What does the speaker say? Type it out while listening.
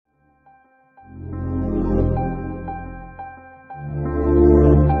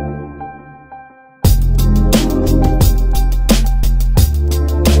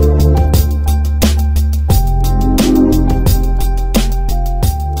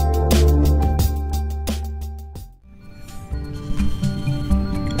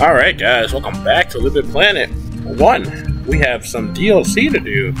Alright guys, welcome back to LittleBigPlanet 1. We have some DLC to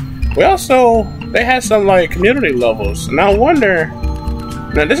do. They had some like community levels, and I wonder,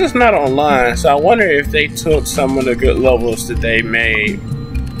 now this is not online, so I wonder if they took some of the good levels that they made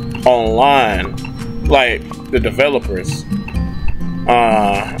online, like the developers,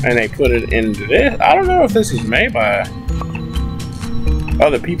 and they put it into this. I don't know if this is made by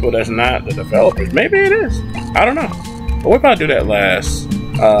other people that's not the developers. Maybe it is. I don't know. But we'll probably do that last.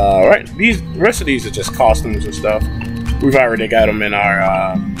 Right, the rest of these are just costumes and stuff. We've already got them in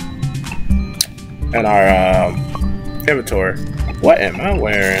our inventory. What am I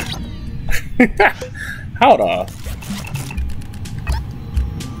wearing? Hold on.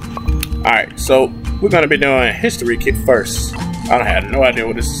 Alright, so we're gonna be doing history kit first. I have no idea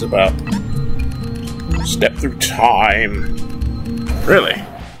what this is about. Step through time. Really?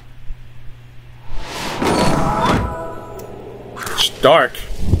 It's dark.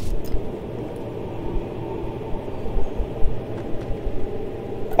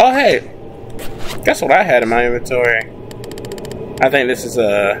 Oh hey, guess what I had in my inventory? I think this is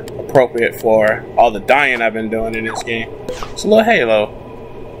appropriate for all the dying I've been doing in this game. It's a little Halo.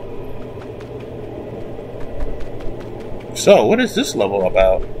 So, what is this level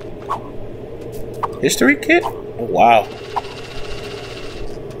about? History kit? Oh, wow.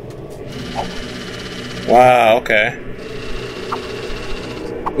 Wow, okay.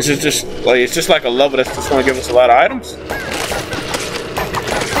 This is just like, it's just like a level that's just gonna give us a lot of items.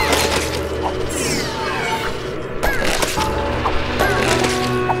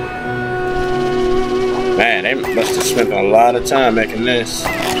 Man, they must have spent a lot of time making this.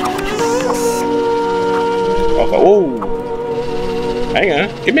 Okay, ooh. Hang on,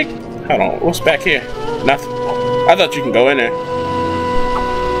 give me, hold on, what's back here? Nothing. I thought you can go in there.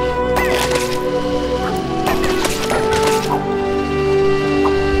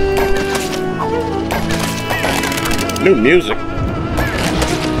 New music.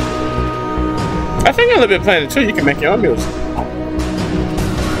 I think a little bit playing it too. You can make your own music.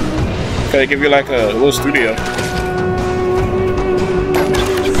 They give you like a little studio.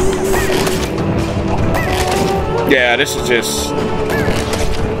 Yeah, this is just.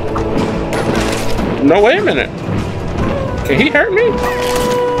 No, wait a minute. Can he hurt me?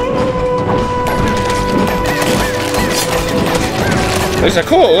 It's a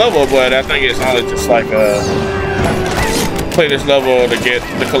cool level, but I think it's only just like play this level to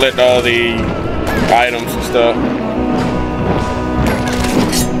collect all the items and stuff.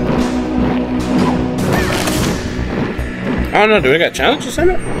 I don't know, do we got challenges in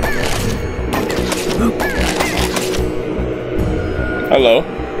it? Hello.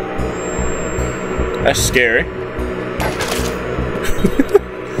 That's scary.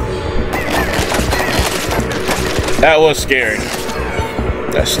 That was scary.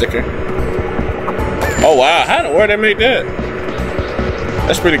 That sticker. Oh wow, how in the world they made that?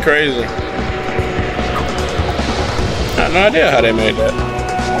 That's pretty crazy. I have no idea how they made that.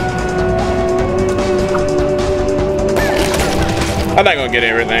 I'm not gonna get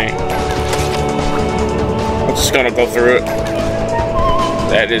everything. I'm just gonna go through it.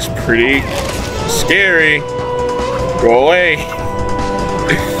 That is pretty scary. Go away.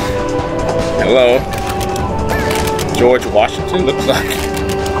 Hello. George Washington looks like.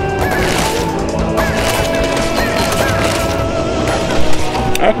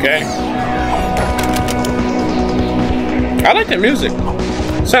 Okay. I like the music.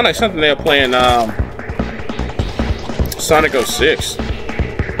 Sound like something they're playing Sonic 06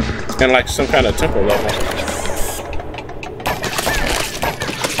 and like some kind of temple level.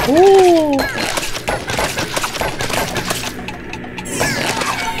 Ooh.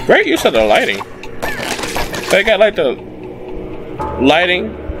 Great use of the lighting. They got like the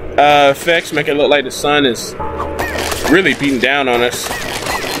lighting effects make it look like the sun is really beating down on us.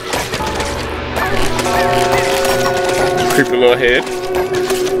 Creepy little head.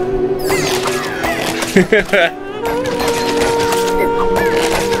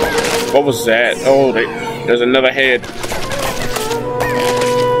 What was that? Oh, there's another head.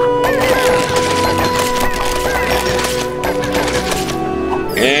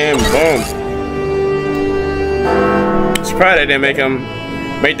 And boom. Surprised they didn't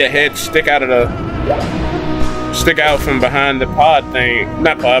make the head stick out from behind the pod thing.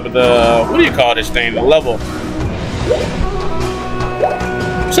 Not pod, but the, what do you call this thing? The level.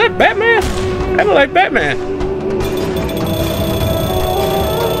 Is that Batman? I look like Batman.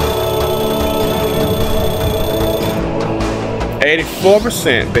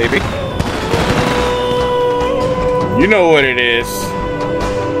 %, baby. You know what it is.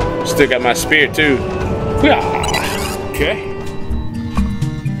 Still got my spear too. Okay.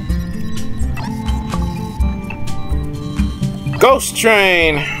 Ghost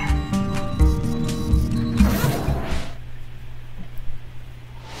train.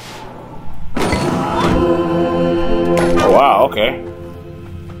 Oh, wow, okay.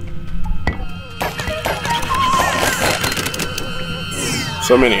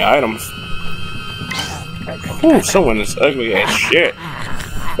 So many items. Ooh, someone is ugly as shit.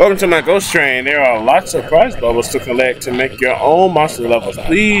 Welcome to my ghost train. There are lots of prize bubbles to collect to make your own monster levels.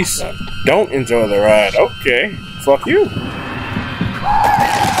 Please don't enjoy the ride. Okay, fuck you.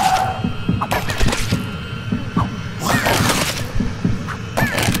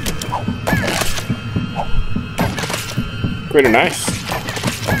 Pretty nice.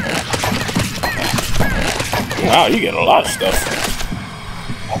 Wow, you get a lot of stuff.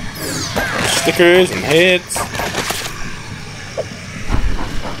 Stickers and heads.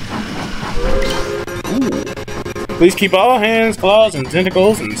 Ooh. Please keep all hands, claws, and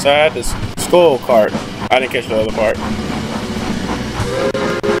tentacles inside the skull cart. I didn't catch the other part.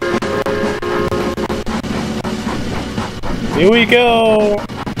 Here we go.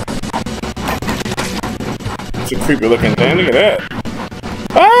 It's a creepy looking thing. Look at that.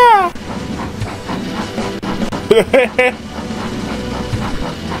 Ah!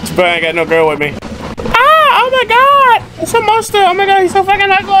 But I ain't got no girl with me. Ah! Oh my god! It's a monster! Oh my god, he's so fucking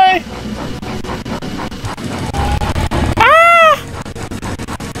ugly! Ah!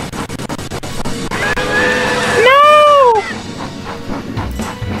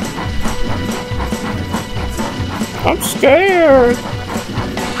 No! I'm scared.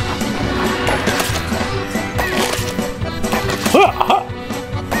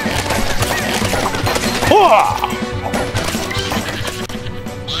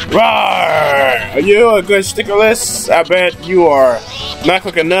 Rawr! Are you a good stickerless? I bet you are not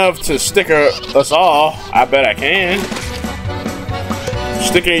quick enough to sticker us all. I bet I can.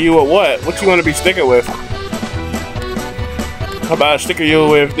 Sticker you with what? What you want to be sticker with? How about I sticker you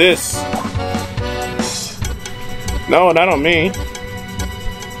with this? No, not on me.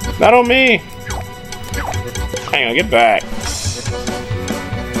 Not on me. Hang on, get back.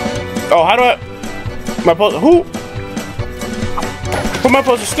 Oh, how do I? Am I supposed to, who am I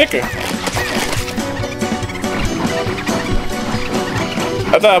supposed to sticker?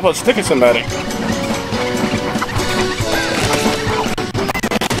 I thought I was supposed to sticker somebody.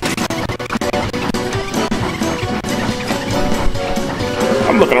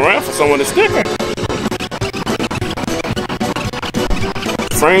 I'm looking around for someone to sticker.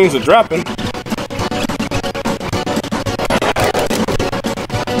 Frames are dropping.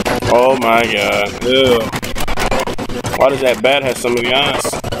 Oh my god. Ew. Why does that bat have so many eyes?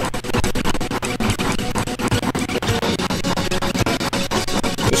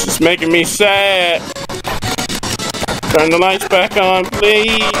 This is making me sad. Turn the lights back on,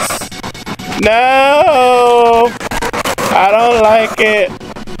 please. No! I don't like it.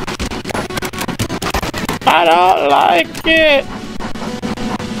 I don't like it.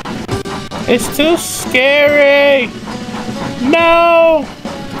 It's too scary. No!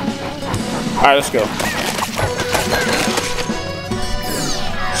 Alright, let's go.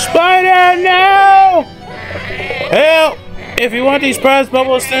 Spider, no! Help! If you want these prize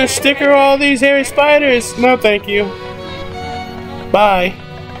bubbles, then sticker all these hairy spiders. No, thank you. Bye.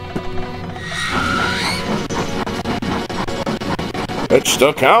 It's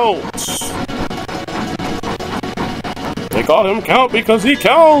the Count. They call him Count because he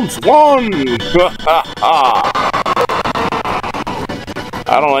counts. 1.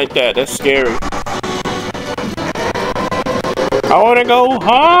 I don't like that. That's scary. I want to go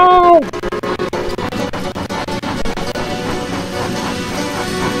home.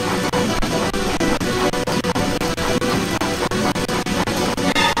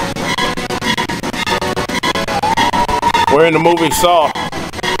 We're in the movie Saw.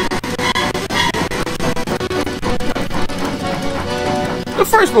 The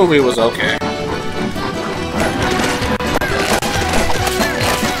first movie was okay.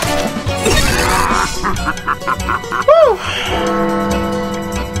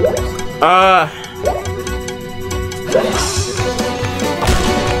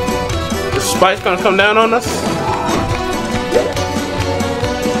 The spike's gonna come down on us.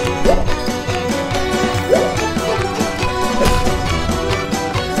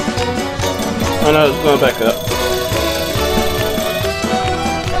 Oh no, it's going back up.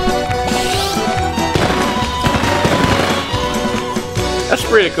 That's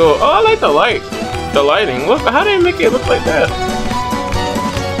pretty cool. Oh, I like the light. The lighting. Look, how did they make it look like that?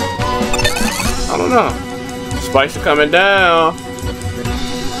 I don't know. Spikes are coming down.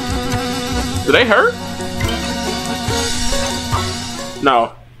 Do they hurt?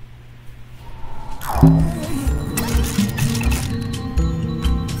 No.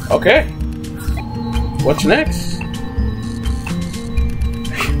 Okay. What's next?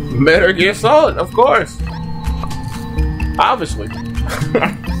 Metal Gear Solid, of course. Obviously.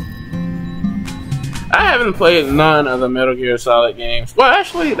 I haven't played none of the Metal Gear Solid games. Well,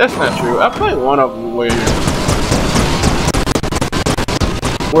 actually, that's not true. I played one of them where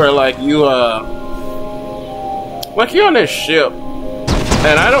like you're on this ship,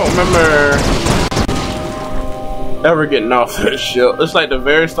 and I don't remember ever getting off this ship. It's like the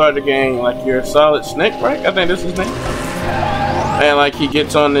very start of the game, like you're Solid Snake, right? I think this is his name. And like he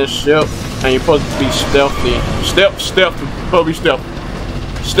gets on this ship, and you're supposed to be stealthy. Stealthy. Probably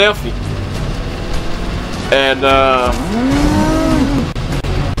stealthy. And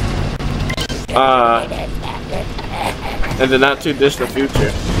in the not too distant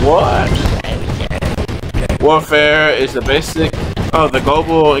future. What? Warfare is the basic of the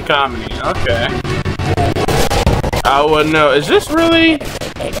global economy. Okay. I wouldn't know. Is this really?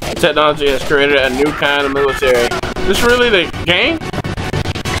 Technology has created a new kind of military. Is this really the game?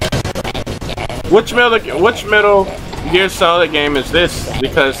 Which Metal Gear Solid game is this?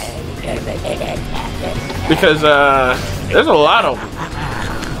 Because there's a lot of them.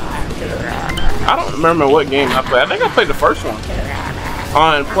 I don't remember what game I played. I think I played the first one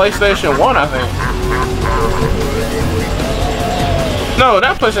on PlayStation 1, I think. No,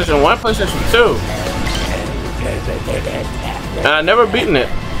 not PlayStation 1, PlayStation 2. And I never beaten it.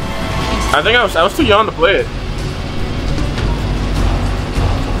 I think I was too young to play it.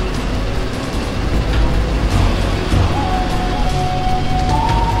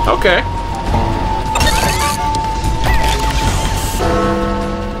 Okay.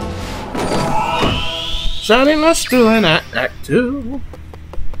 Shining, let's do an act 2.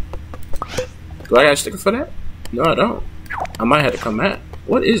 Do I got a sticker for that? No, I don't. I might have to come back.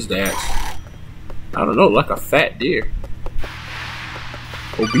 What is that? I don't know, like a fat deer.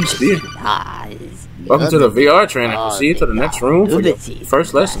 Obese deer. Welcome to the VR training. See you to the next room for your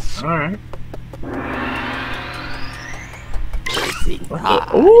first lesson. Alright.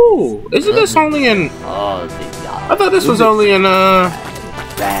 Ooh, isn't this only in... I thought this was only in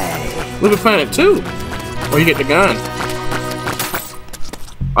LittleBigPlanet 2. Where you get the gun.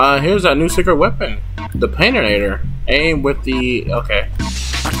 Here's our new secret weapon. The Painter. Aim with the... Okay.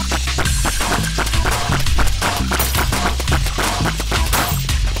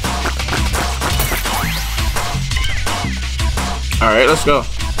 Alright, let's go.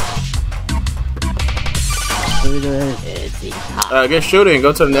 Get shooting.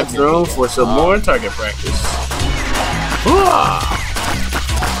 Go to the next room for some more target practice.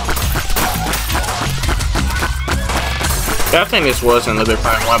 Yeah, I think this was in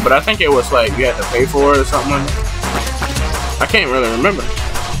LittleBigPlanet 1, but I think it was like you had to pay for it or something like that. I can't really remember.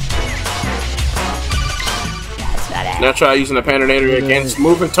 Now try using the Painter against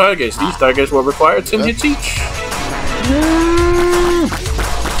moving targets. These targets will require 10 hits each.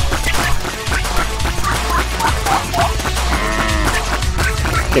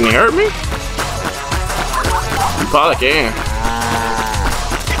 Can he hurt me? You probably can.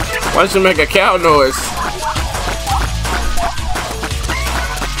 Why does it make a cow noise?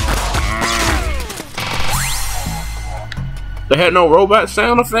 They had no robot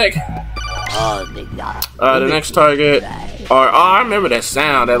sound effect. The next target, or I remember that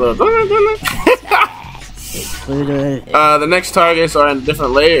sound, that little. The next targets are in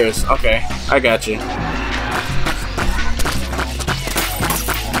different layers. Okay, I got you.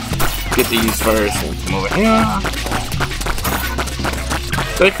 Get these first and come over here.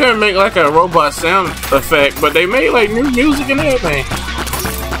 They couldn't make like a robot sound effect, but they made like new music and everything.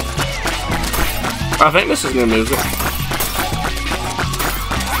 I think this is new music.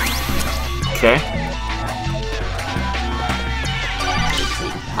 Okay.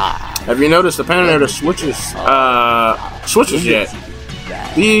 Have you noticed the Painter switches yet?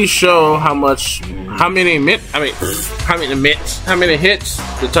 These show how many hits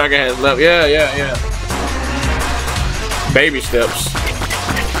the target has left. Yeah. Baby steps.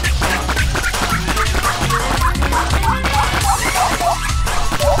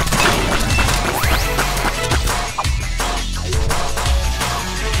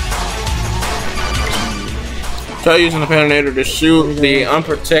 Try using the Painter to shoot the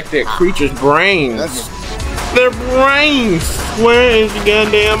unprotected creature's brains. Their brains! Where is the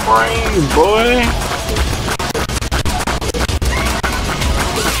goddamn brains, boy?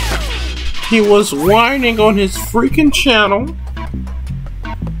 He was whining on his freaking channel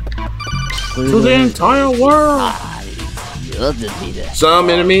to the entire world. Some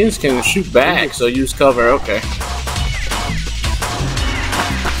enemies can shoot back, so use cover. Okay.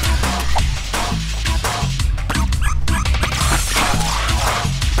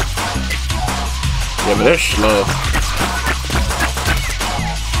 Yeah, but they're slow.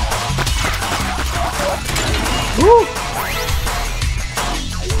 Woo!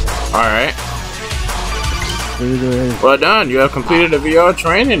 Alright. Well done. You have completed the VR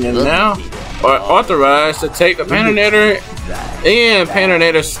training and now are authorized to take the Paninator and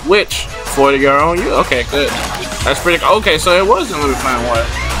Paninator switch for your own use. Okay, good. That's pretty cool. Okay, so it was in LittleBigPlanet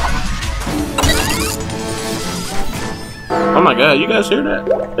 1. Oh my god, you guys hear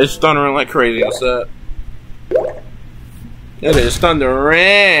that? It's thundering like crazy outside. It is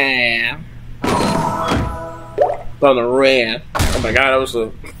thundering. Thundering. Oh my god, that was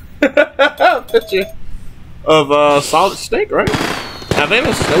a picture of Solid Snake, right? I think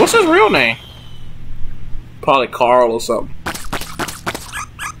it's, what's his real name? Probably Carl or something.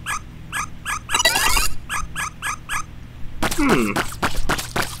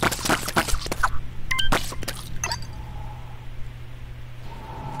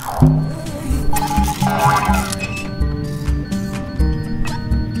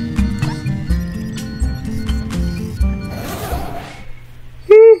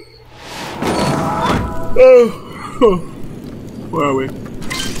 Where are we?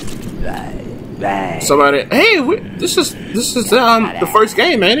 Somebody, hey, this is the first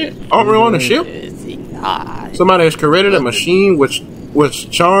game, ain't it? Aren't we on a ship? Somebody has created a machine which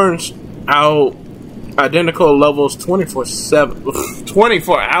churns out identical levels 24/7,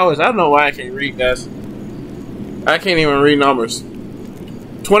 24 hours. I don't know why I can't read, guys. I can't even read numbers.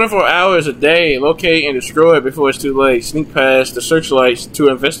 24 hours a day. Locate and destroy it before it's too late. Sneak past the searchlights to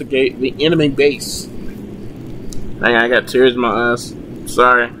investigate the enemy base. Dang, I got tears in my eyes.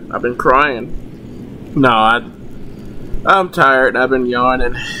 Sorry, I've been crying. No, I'm tired. I've been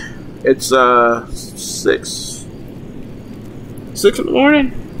yawning. It's 6 in the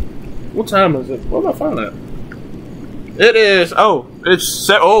morning. What time is it? Where am I finding that? It is. Oh, it's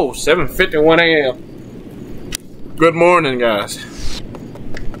 7:51 a.m. Good morning, guys.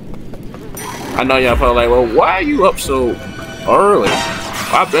 I know y'all probably like, well, why are you up so early?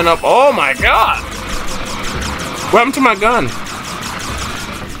 I've been up. Oh my god! What happened to my gun?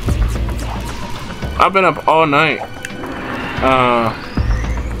 I've been up all night.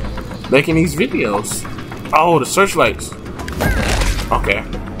 Making these videos. Oh, the searchlights. Okay.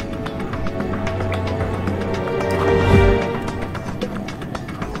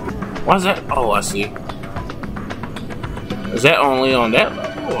 Why is that? Oh, I see. Is that only on that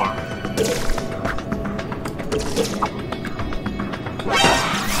level? Or?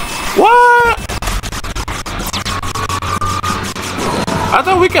 What? I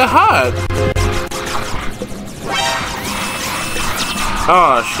thought we could hide.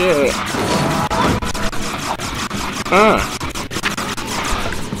 Oh shit.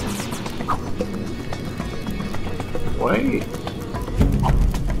 Wait.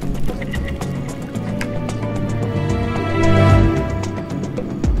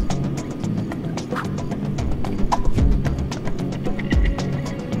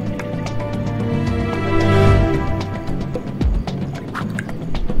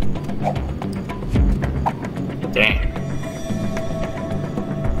 Damn.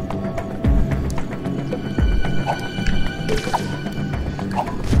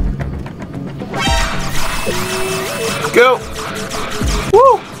 Go!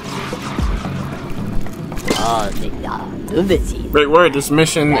 Woo! Big word, this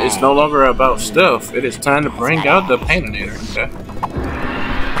mission is no longer about stealth. It is time to bring out the Paninator. Okay.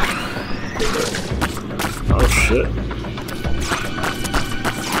 Oh shit.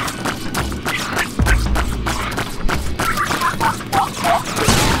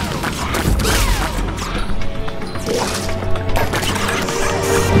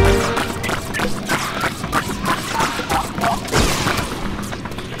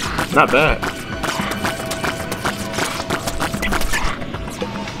 Not bad.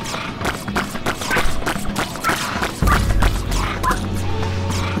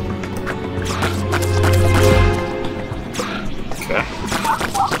 Okay.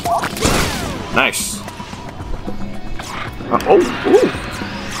 Nice.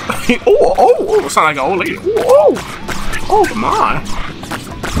 Oh, sound like an old lady. Oh, come on.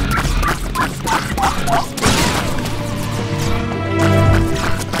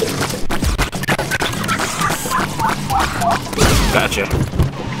 Gotcha.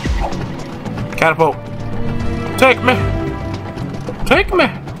 Catapult. Take me. Take me.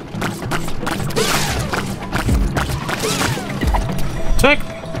 Take me.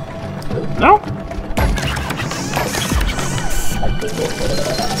 No.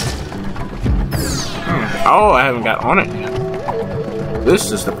 Oh, I haven't got on it yet.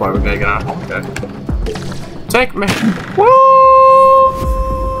 This is the part we gotta get on. Okay. Take me.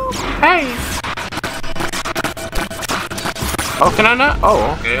 Woo! Hey. Oh, can I not?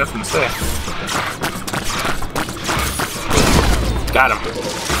 Oh, okay, I was gonna say. Got him.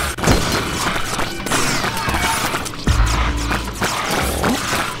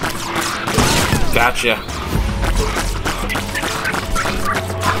 Gotcha.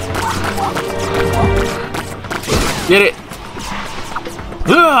 Get it.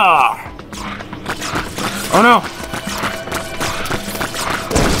 Ugh. Oh no.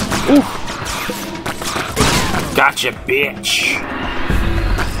 Ooh. Gotcha, bitch.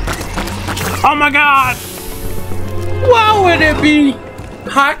 Oh my god. Why would it be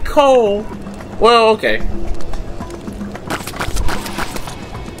hot cold? Well, okay.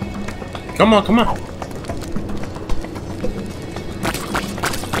 Come on, come on.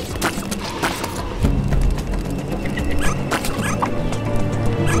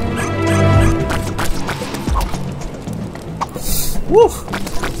 Woof.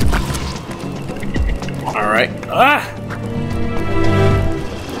 All right. Ah.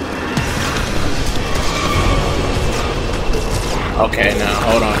 Okay, now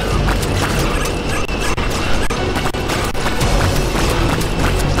hold on.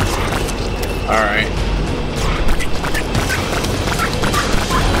 All right.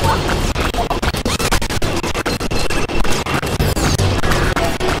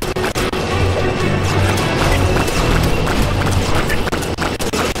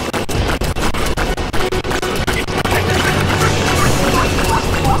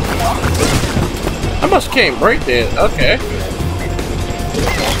 I must came right there. Okay.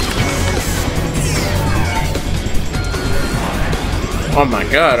 Oh my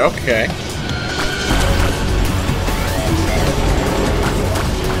god, okay.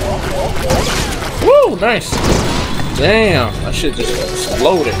 Woo, nice. Damn, that shit just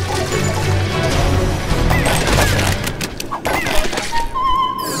exploded.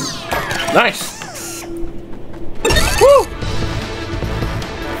 Nice. Woo!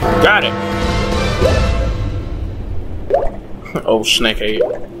 Got it. Oh, snakehead.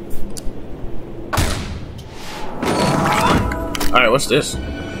 Alright, what's this?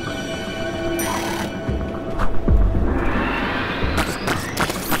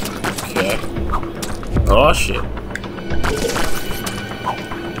 Okay. Oh shit.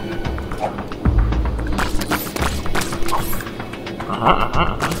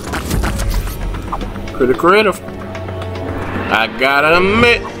 Pretty creative. I gotta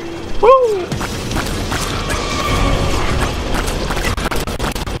admit. Woo!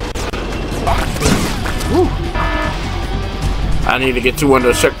 Woo! I need to get to one of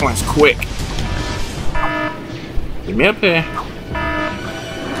those checkpoints quick. Get me up here.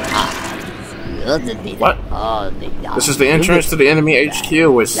 What? This is the entrance to the enemy HQ.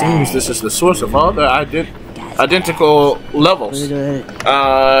 It seems this is the source of all the identical levels.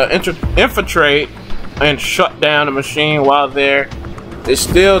 Infiltrate and shut down the machine while there is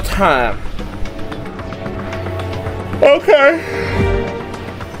still time. Okay.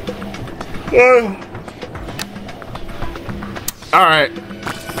 Alright.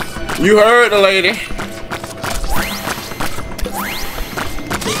 You heard the lady.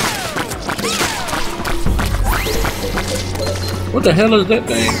 What the hell is that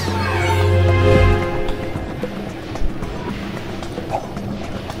thing?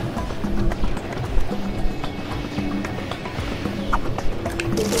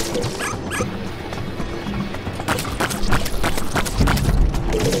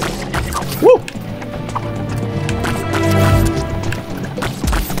 Woo!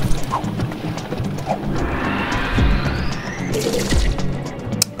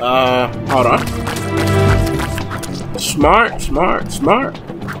 Hold on. Smart, smart, smart.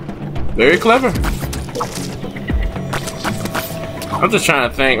 Very clever. I'm just trying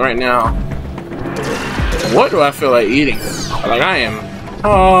to think right now. What do I feel like eating? Like I am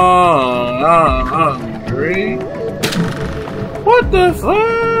hungry. What the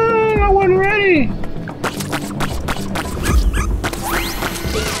fuck? I wasn't ready.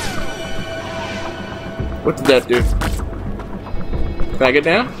 What did that do? Can I get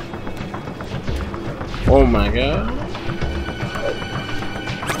down? Oh my god.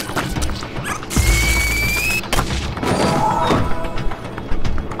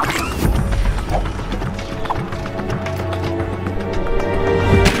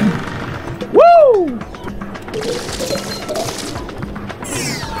 Woo!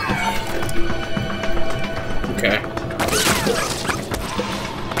 Okay.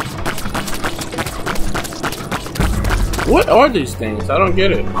 What are these things? I don't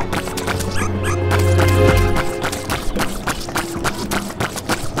get it.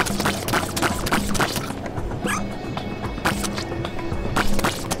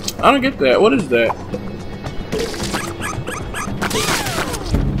 I don't get that. What is that?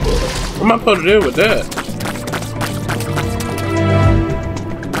 What am I supposed to do with that?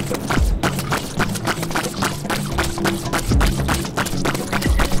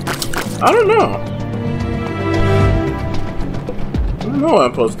 I don't know. I don't know what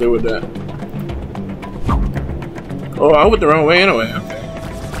I'm supposed to do with that. Oh, I went the wrong way anyway. Okay.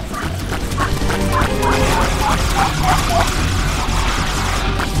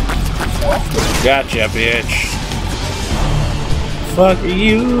 Gotcha, bitch. Fuck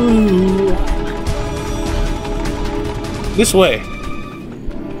you. This way.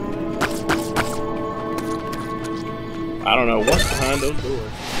 I don't know what's behind those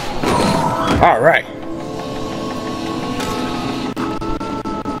doors. Alright.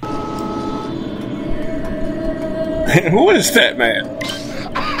 Who is that man?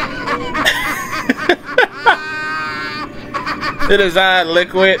 It is I,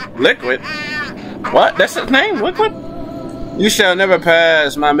 Liquid. Liquid? What? That's his name? Liquid? You shall never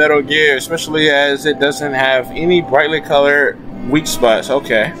pass my Metal Gear, especially as it doesn't have any brightly colored weak spots.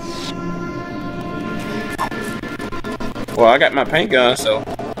 Okay. Well, I got my paint gun, so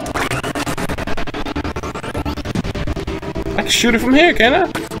I can shoot it from here, can I?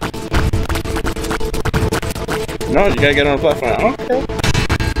 No, you gotta get on the platform. Okay.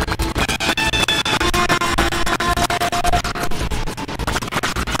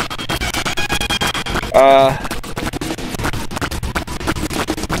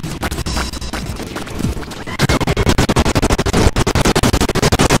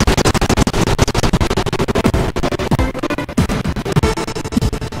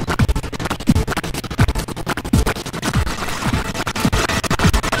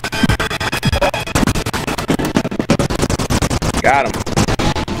 Got him.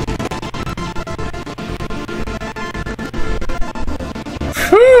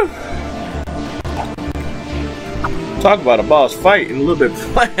 Whew. Talk about a boss fight in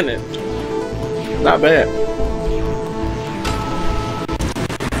LittleBigPlanet. Not bad.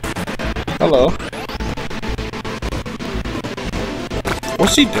 Hello.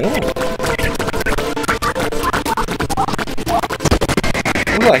 What's he doing?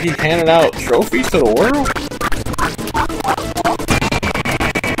 Looks like he's handing out trophies to the world.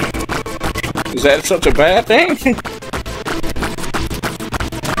 Is that such a bad thing?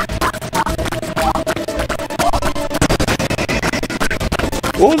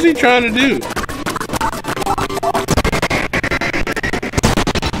 What was he trying to do?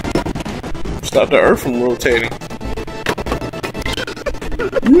 Stop the earth from rotating.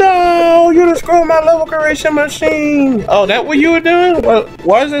 No, you destroyed my level creation machine. Oh, that what you were doing? Well,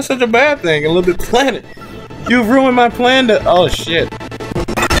 why is that such a bad thing? A LittleBigPlanet. You've ruined my plan to. Oh shit.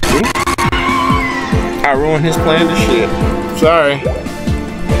 I ruined his plan to shit. Sorry.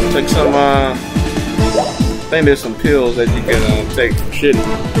 Take some, I think there's some pills that you can take for shitting.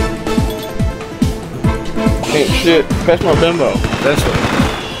 Can't shit. Catch my bimbo. That's what.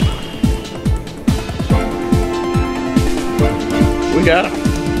 We got him.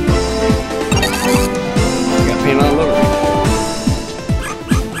 Got paint all over.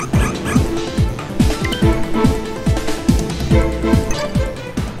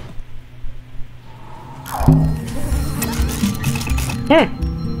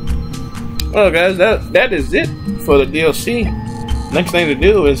 Well, guys, that is it for the DLC. Next thing to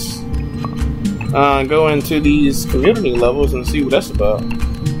do is go into these community levels and see what that's about.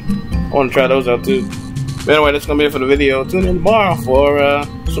 I want to try those out too. But anyway, that's gonna be it for the video. Tune in tomorrow for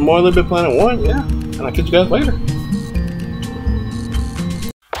some more LittleBigPlanet 1. Yeah, and I'll catch you guys later.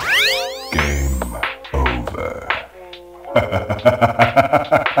 Game over.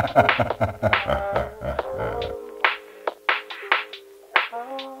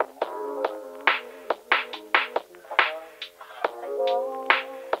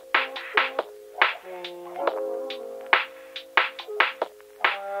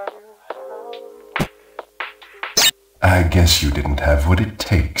 I guess you didn't have what it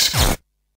takes.